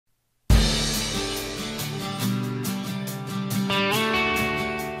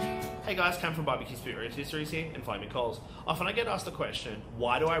Hey guys, Cam from BBQ Spit Rotisseries here and Flaming Coals. Often I get asked the question,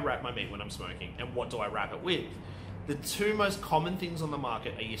 why do I wrap my meat when I'm smoking and what do I wrap it with? The two most common things on the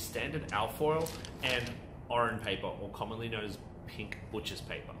market are your standard alfoil and oren paper, or commonly known as pink butcher's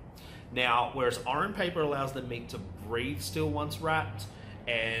paper. Now, whereas oren paper allows the meat to breathe still once wrapped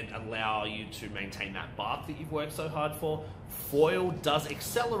and allow you to maintain that bark that you've worked so hard for, foil does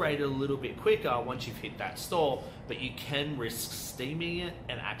accelerate it a little bit quicker once you've hit that stall, but you can risk steaming it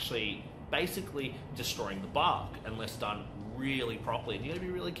and actually basically destroying the bark unless done really properly, and you gotta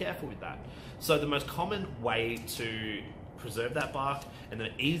be really careful with that. So the most common way to preserve that bark, and the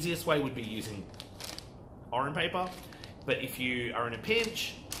easiest way, would be using oren paper, but if you are in a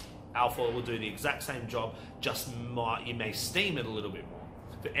pinch, alfoil will do the exact same job, you may steam it a little bit more.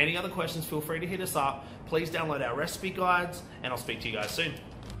 For any other questions, feel free to hit us up. Please download our recipe guides, and I'll speak to you guys soon.